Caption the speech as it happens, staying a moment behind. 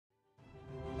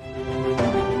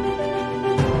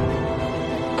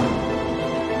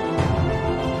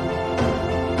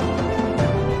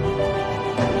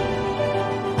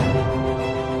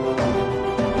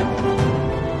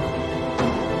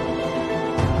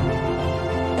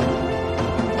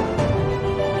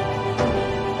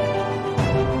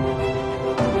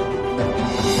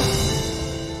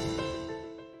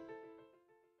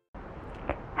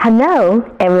Hello,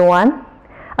 everyone.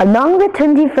 Along the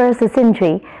 21st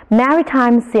century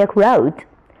maritime Silk Road,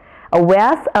 a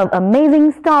wealth of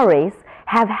amazing stories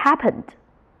have happened.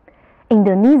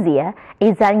 Indonesia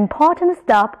is an important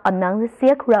stop along the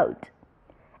Silk Road.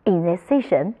 In this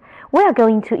session, we are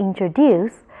going to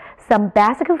introduce some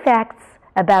basic facts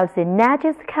about the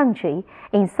largest country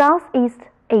in Southeast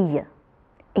Asia,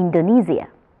 Indonesia.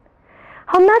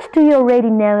 How much do you already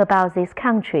know about this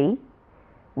country?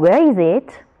 Where is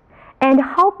it? And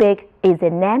how big is the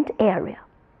land area?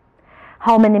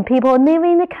 How many people live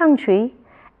in the country?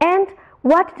 And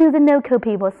what do the local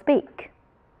people speak?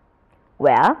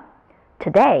 Well,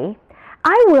 today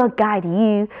I will guide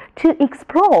you to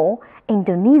explore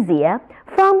Indonesia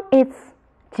from its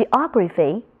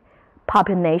geography,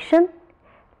 population,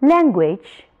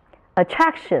 language,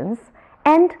 attractions,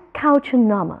 and cultural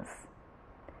norms.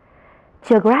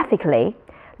 Geographically,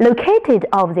 located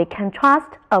off the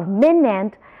contrast of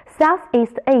mainland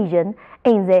Southeast Asia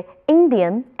in the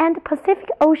Indian and Pacific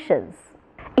Oceans,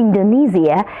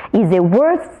 Indonesia is the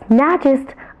world's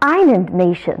largest island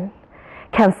nation,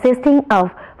 consisting of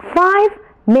 5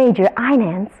 major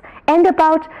islands and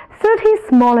about 30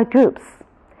 smaller groups.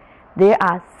 There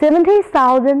are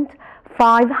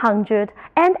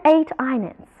 70,508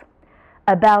 islands.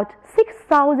 About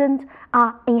 6,000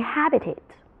 are inhabited.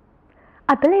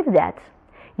 I believe that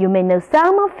you may know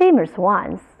some of famous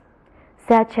ones,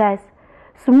 such as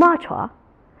Sumatra,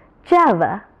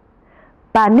 Java,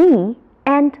 Bali,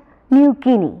 and New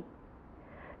Guinea.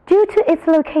 Due to its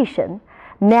location,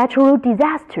 natural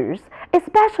disasters,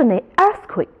 especially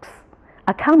earthquakes,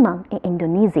 are common in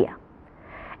Indonesia.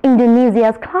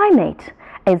 Indonesia's climate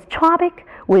is tropical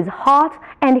with hot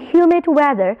and humid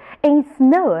weather in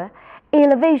lower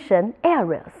elevation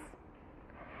areas.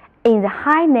 In the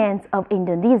highlands of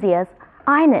Indonesia's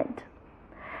island,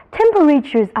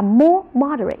 temperatures are more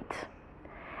moderate.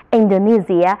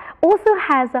 Indonesia also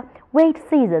has a wet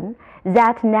season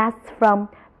that lasts from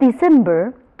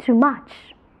December to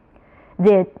March.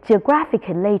 The geographic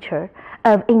nature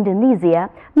of Indonesia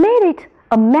made it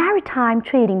a maritime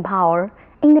trading power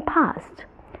in the past,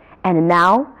 and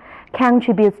now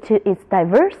contributes to its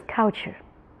diverse culture.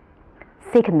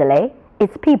 Secondly,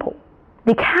 its people.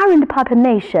 The current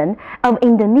population of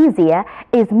Indonesia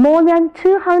is more than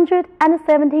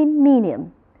 270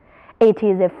 million. It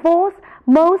is the 4th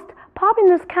most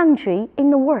populous country in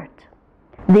the world.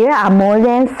 There are more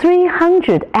than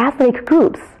 300 ethnic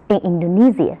groups in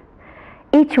Indonesia,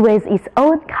 each with its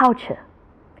own culture.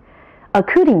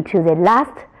 According to the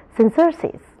last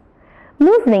census,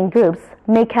 Muslim groups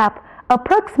make up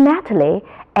approximately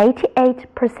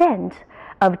 88%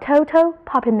 of total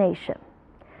population,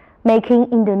 making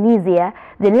Indonesia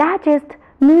the largest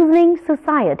Muslim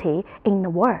society in the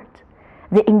world.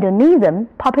 The Indonesian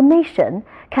population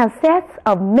consists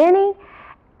of many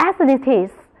ethnicities.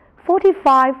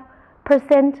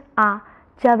 45% are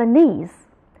Javanese,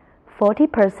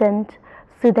 40%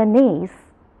 Sudanese,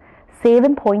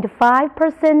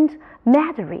 7.5%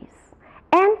 Madris,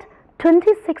 and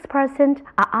 26%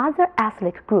 are other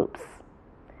ethnic groups.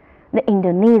 The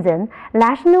Indonesian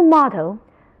national motto,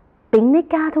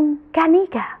 Bhinneka Tunggal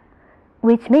Ika,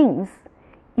 which means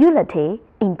unity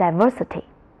in diversity,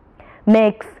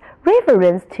 makes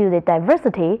reference to the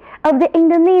diversity of the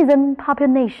Indonesian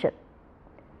population.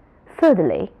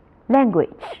 Thirdly,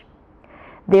 language.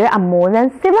 There are more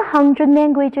than 700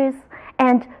 languages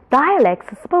and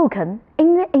dialects spoken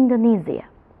in Indonesia.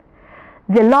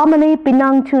 They normally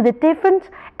belong to the different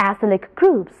ethnic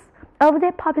groups of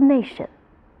the population.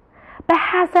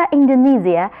 Bahasa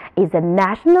Indonesia is a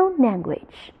national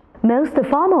language. Most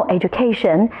formal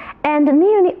education and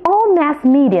nearly all mass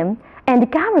media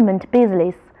and government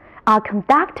business are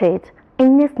conducted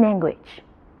in this language.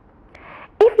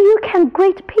 If you can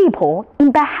greet people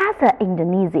in Bahasa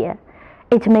Indonesia,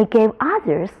 it may give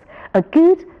others a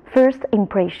good first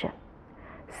impression.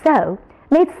 So,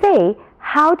 let's see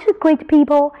how to greet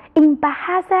people in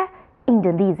Bahasa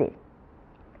Indonesia.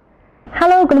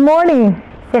 Hello, good morning.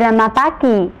 Selamat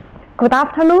pagi. Good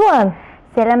afternoon.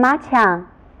 Selamat siang.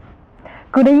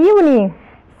 Good evening.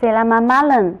 Selamat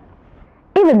malam.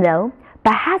 Even though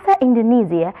Bahasa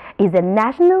Indonesia is a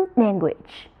national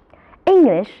language,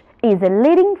 English is a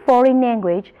leading foreign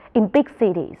language in big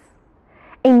cities.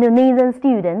 Indonesian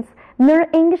students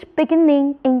learn English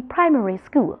beginning in primary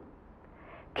school.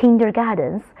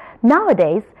 Kindergartens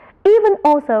nowadays even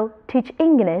also teach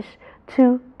English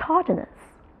to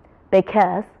toddlers,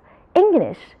 because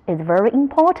English is very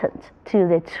important to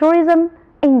the tourism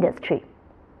industry.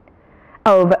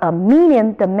 Over 1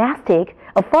 million domestic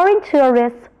or foreign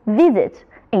tourists visit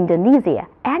Indonesia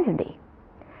annually.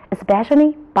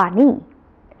 especially Bani.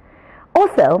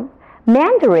 Also,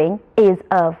 Mandarin is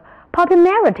of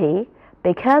popularity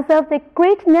because of the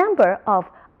great number of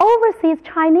overseas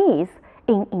Chinese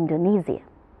in Indonesia.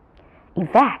 In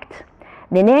fact,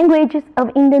 the languages of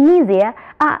Indonesia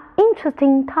are an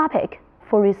interesting topic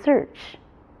for research.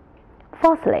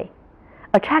 Fourthly,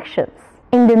 attractions.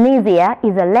 Indonesia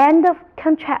is a land of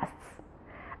contrasts,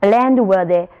 a land where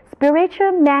the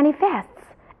spiritual manifests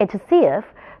itself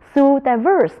through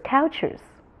diverse cultures,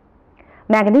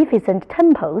 magnificent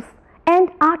temples, and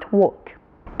artwork.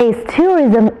 Its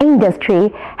tourism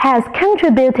industry has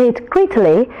contributed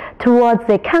greatly towards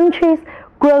the country's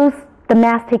gross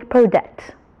domestic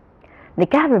product. The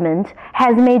government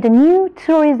has made a new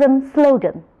tourism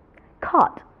slogan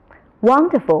called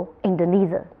Wonderful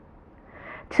Indonesia.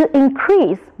 To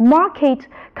increase market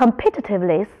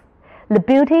competitiveness, the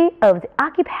beauty of the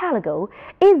archipelago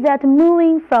is that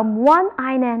moving from one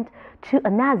island to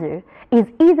another is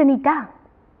easily done.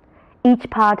 Each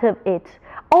part of it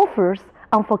offers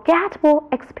unforgettable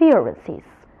experiences.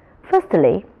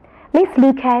 Firstly, let's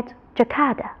look at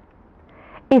Jakarta.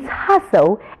 Its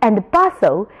hustle and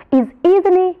bustle is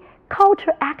easily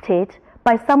counteracted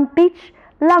by some beach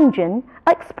lounging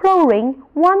exploring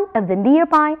one of the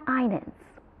nearby islands.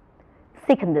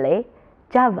 Secondly,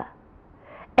 Java.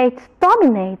 It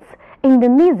dominates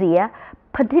Indonesia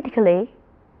politically,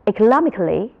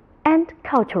 economically, and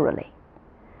culturally.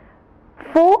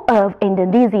 4 of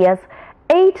Indonesia's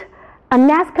 8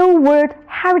 UNESCO World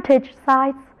Heritage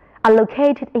Sites are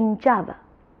located in Java.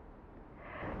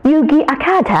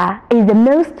 Yogyakarta is the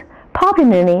most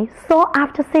popularly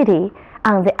sought-after city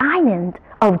on the island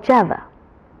of Java.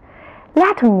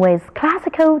 Latin with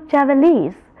classical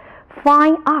Javanese,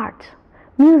 fine art,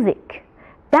 music,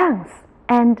 dance,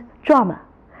 and drama.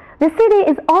 The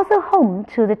city is also home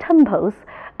to the temples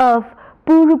of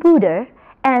Borobudur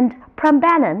and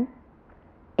Prambanan.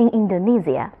 In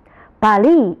Indonesia,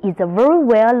 Bali is a very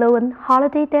well-known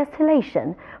holiday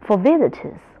destination for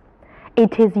visitors.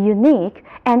 It is unique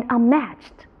and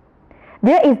unmatched.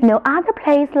 There is no other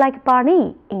place like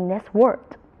Bali in this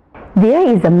world. There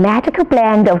is a magical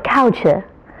blend of culture,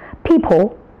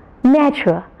 people,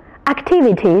 nature,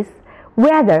 activities,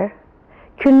 weather,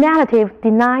 cumulative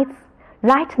delights,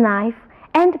 light life,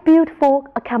 and beautiful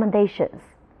accommodations.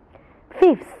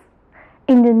 Fifth,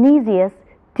 Indonesia's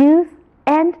do's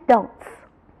and don'ts.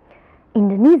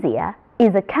 Indonesia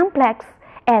is a complex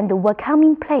and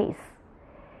welcoming place.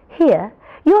 Here,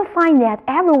 you'll find that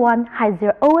everyone has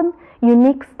their own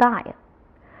unique style,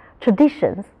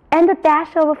 traditions, and a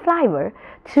dash of flavor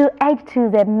to add to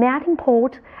the melting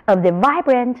pot of the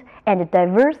vibrant and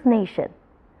diverse nation.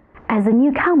 As a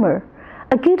newcomer,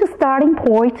 a good starting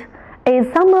point is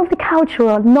some of the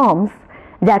cultural norms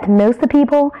that most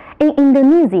people in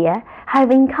Indonesia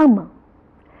have in common.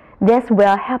 This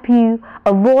will help you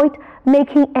avoid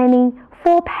making any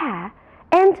faux pas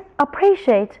and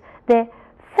appreciate the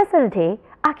facility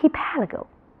archipelago.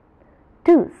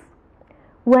 Do's.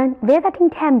 When visiting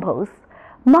temples,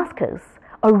 mosques,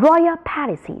 or royal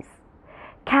palaces,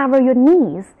 cover your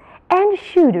knees and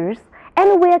shoulders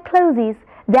and wear clothes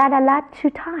that are not too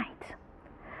tight.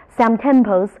 Some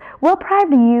temples will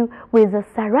provide you with a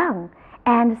sarong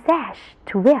and sash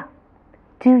to wear.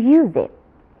 Do use them.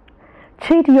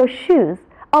 Treat your shoes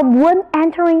of when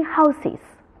entering houses,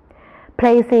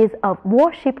 places of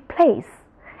worship place,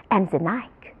 and the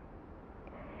like.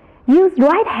 Use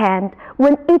right hand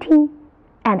when eating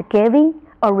and giving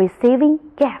or receiving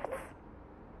gifts.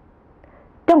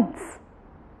 Don'ts.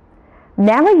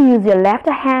 Never use your left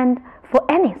hand for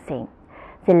anything.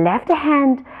 The left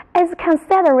hand is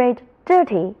considered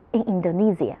dirty in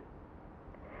Indonesia.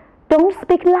 Don't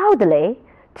speak loudly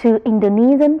to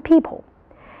Indonesian people.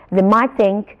 They might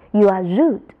think you are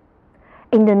rude.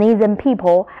 Indonesian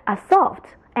people are soft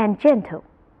and gentle.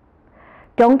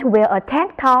 Don't wear a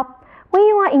tank top when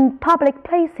you are in public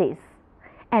places,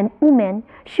 and women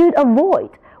should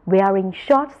avoid wearing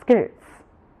short skirts.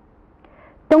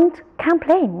 Don't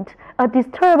complain or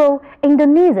disturb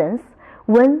Indonesians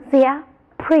when they are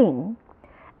praying,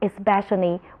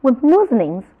 especially when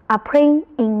Muslims are praying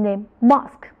in the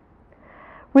mosque.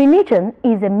 Religion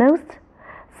is the most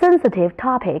sensitive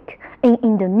topic in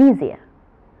Indonesia.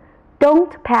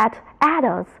 Don't pat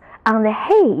adults on the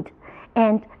head,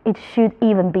 and it should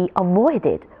even be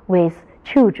avoided with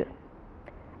children.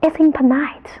 It's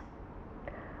impolite.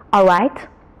 Alright,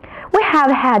 we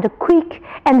have had a quick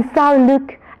and thorough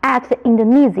look at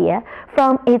Indonesia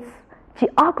from its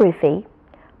geography,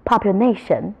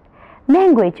 population,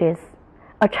 languages,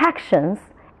 attractions,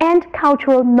 and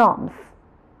cultural norms.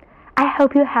 I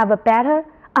hope you have a better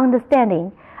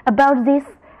understanding about this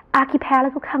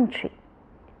archipelago country.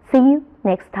 See you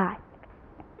next time.